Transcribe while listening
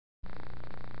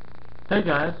Hey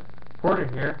guys, Porter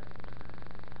here.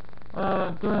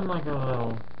 Doing like a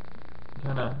little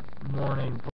kind of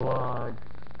morning vlog.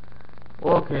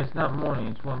 Well, okay, it's not morning,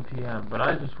 it's 1 p.m., but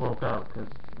I just woke up because,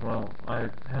 well, I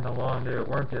had a long day at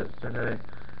work yesterday,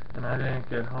 and I didn't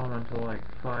get home until like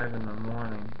 5 in the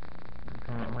morning.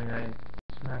 Apparently I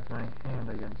smacked my hand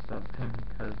against something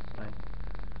because I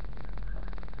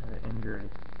had an injury.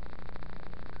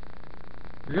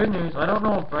 The good news, I don't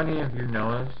know if any of you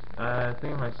noticed, I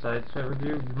think my side fit with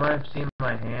you. You might have seen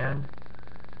my hand.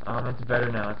 It's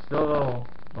better now. It's still a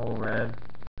little red.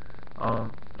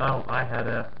 I had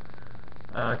a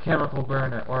chemical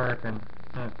burn at work, and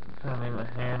it kind of made my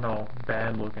hand all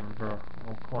bad looking for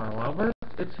quite a while. But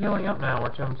it's healing up now,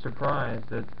 which I'm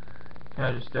surprised. It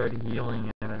kind of just started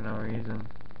healing for no reason.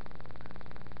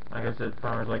 Like I said,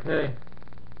 I was like, hey,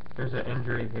 there's an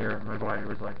injury here. My body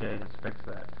was like, hey, let's fix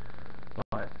that.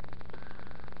 But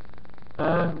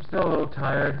I'm still a little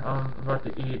tired. I'm about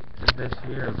to eat this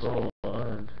here bowl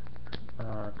of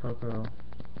cocoa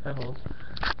pebbles.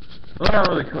 They're not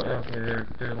really cool. Okay,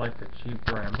 they're like the cheap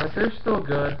brand, but they're still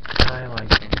good. I like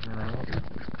them. You know.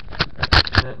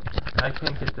 And I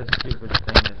can't get this stupid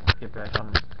thing to get back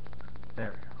on.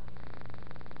 There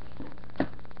we go.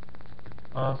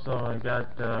 Also, I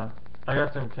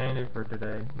got some candy for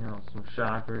today. You know, some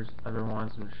shockers. I've been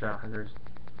wanting some shockers,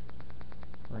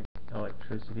 like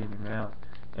electricity in your mouth.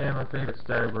 And my favorite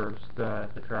Starburst,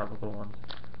 the tropical ones.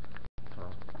 So.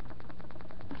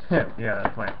 Yeah,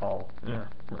 that's my haul. Yeah.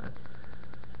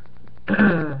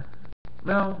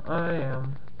 No, I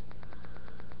am.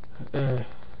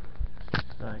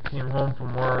 I came home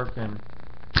from work, and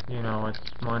you know it's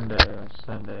Monday or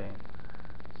Sunday.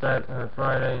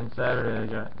 Friday and Saturday, I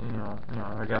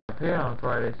got paid on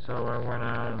Friday, so I went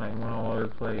out and I went all over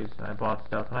the place and I bought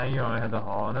stuff, and I had the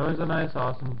haul, and it was a nice,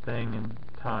 awesome thing and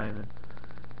time, and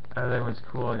everything was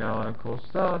cool. I got a lot of cool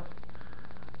stuff.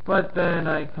 But then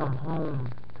I come home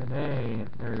today,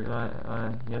 or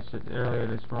earlier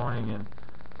this morning, and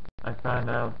I found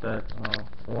out that,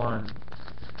 one,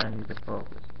 I need to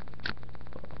focus.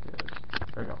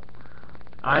 There we go.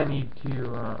 I need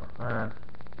to,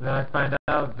 then I find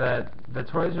out that the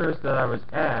Toys R Us that I was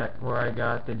at, where I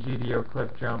got the GDO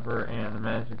Cliff Jumper and the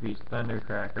Masterpiece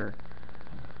Thundercracker,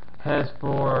 has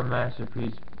 4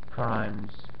 Masterpiece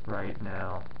Primes right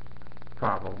now.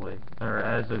 Probably. Or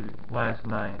as of last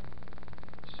night.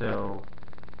 So,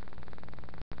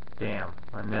 damn,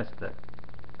 I missed it.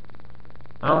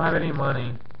 I don't have any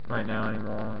money right now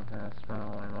anymore. I spent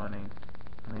all my money.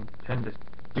 I tend to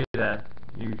do that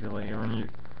usually.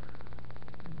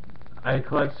 I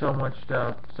collect so much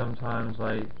stuff sometimes,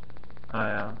 like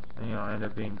I end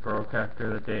up being broke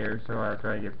after the day or so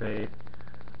after I get paid.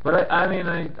 But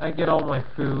I get all my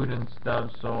food and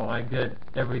stuff, so I get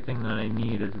everything that I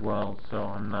need as well. So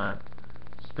I'm not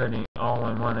spending all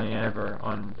my money ever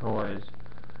on toys,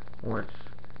 which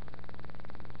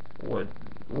would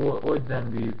then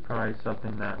be probably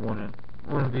something that wouldn't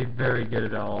be very good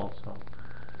at all. So,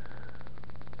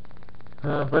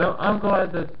 but I'm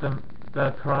glad that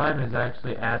the Prime is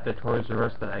actually at the Toys R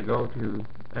Us that I go to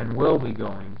and will be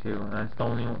going to, and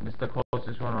it's the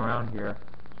closest one around here.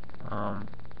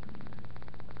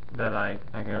 That I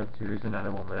go to. There's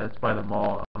another one, but that's by the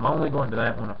mall. I'm only going to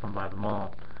that one if I'm by the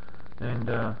mall. And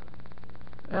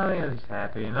he's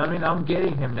happy. And I'm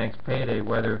getting him next payday,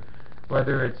 whether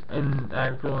it's in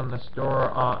the store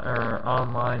or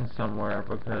online somewhere,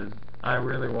 because I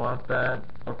really want that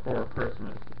before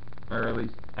Christmas, or at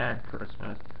least at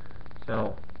Christmas.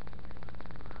 So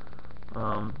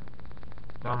I'm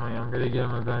gonna get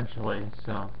him eventually.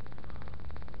 So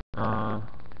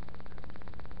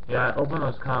yeah, open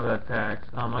those combat packs.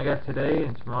 I got today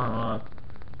and tomorrow off,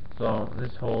 so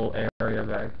this whole area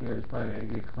back here is probably gonna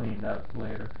get cleaned up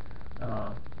later.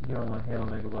 Get all my Halo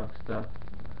Mega Bucks stuff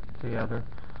together.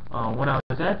 When I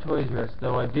was at Toys R Us,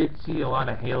 though, I did see a lot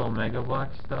of Halo Mega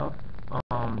Bucks stuff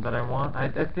that I want. I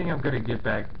think I'm gonna get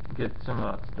some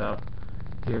of that stuff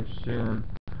here soon.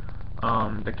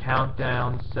 The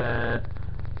Countdown set,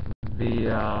 the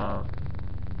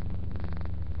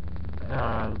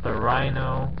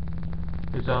Rhino.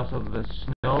 There's also the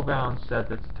Snowbound set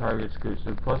that's Target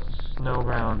exclusive, plus the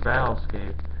Snowbound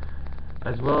Battlescape.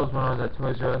 As well as when I was at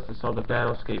Toys R Us, I saw the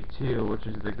Battlescape 2, which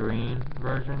is the green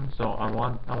version. So I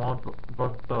want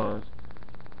both of those.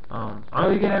 I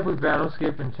only get every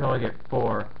Battlescape until I get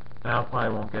 4, and I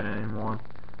probably won't get any more.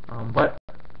 But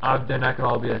they're not gonna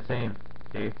all be the same.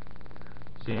 Okay.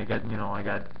 See, I got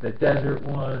the desert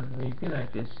one. You can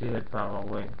actually see it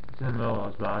probably. It's in the middle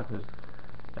of those boxes,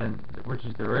 and which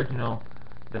is the original.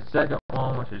 The second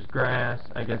one, which is grass.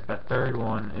 I guess the third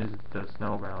one is the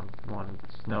snowbound one,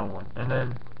 snow one. And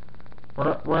then, what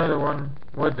other one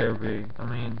would there be? I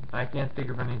mean, I can't think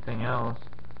of anything else.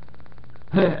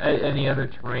 Any other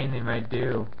terrain they might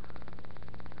do.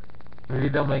 Maybe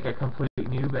they'll make a complete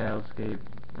new Battlescape,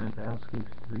 like Battlescape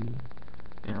 3,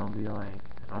 and it'll be like,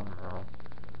 I don't know,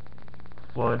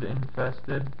 flood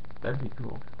infested. That'd be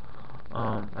cool.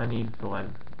 I need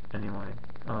flood anyway.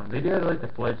 They did like the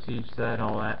flood siege set and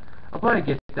all that. I'll probably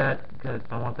get that because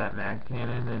I want that mag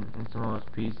cannon and some of those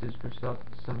pieces for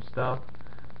some stuff.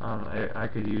 I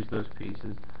could use those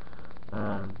pieces.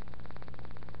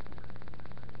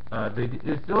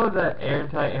 They still have that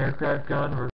anti-aircraft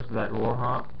gun versus that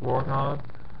Warthog.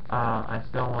 I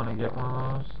still want to get one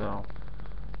of those, so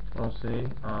we'll see.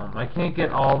 I can't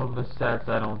get all of the sets,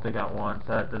 I don't think, at once.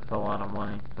 That's a lot of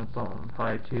money. That's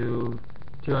probably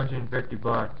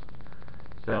 $250.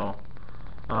 So,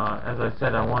 as I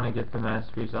said, I want to get the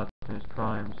Masterpiece Optimus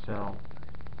Prime, so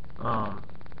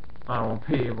I won't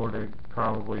be able to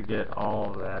probably get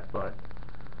all of that, but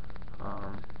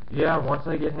yeah, once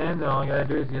I get him, then all I gotta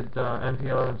do is get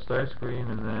MP11 Starscream,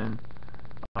 and then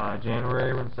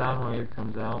January when Soundwave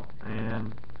comes out,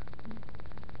 and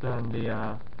then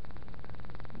the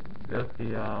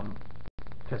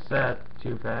cassette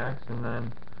 2-packs, and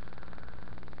then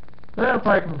I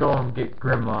probably can go and get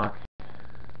Grimlock.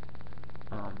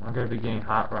 I'm gonna be getting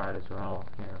Hot Rod as well,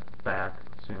 back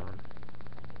soon.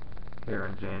 Here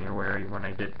in January when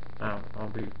I get, I'll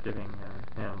be getting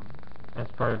him as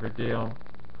part of a deal.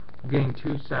 I'm getting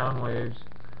 2 Soundwaves,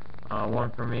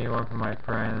 one for me, one for my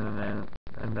friend,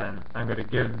 and then I'm gonna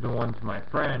give the one to my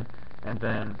friend, and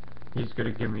then he's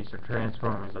gonna give me some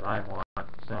Transformers that I want.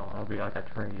 So it'll be like a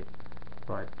trade.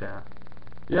 But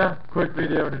yeah, quick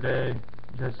video today,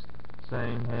 just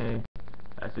saying, hey,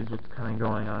 this is what's kind of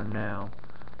going on now.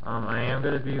 I am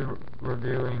gonna be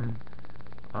reviewing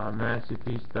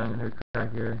Masterpiece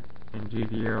Thundercracker and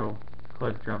GDO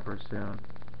Cliff Jumper soon.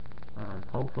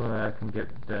 Hopefully I can get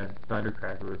the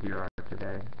Thundercracker review out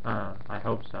today. I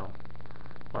hope so.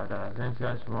 But thanks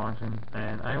guys for watching,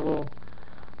 and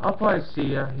I'll probably see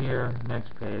you here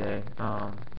next payday.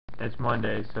 It's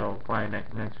Monday, so probably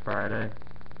next Friday.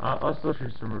 I'll still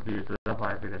shoot some reviews, but that'll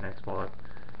probably be the next vlog.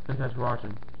 Thanks guys for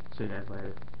watching. See you guys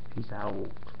later. Peace out.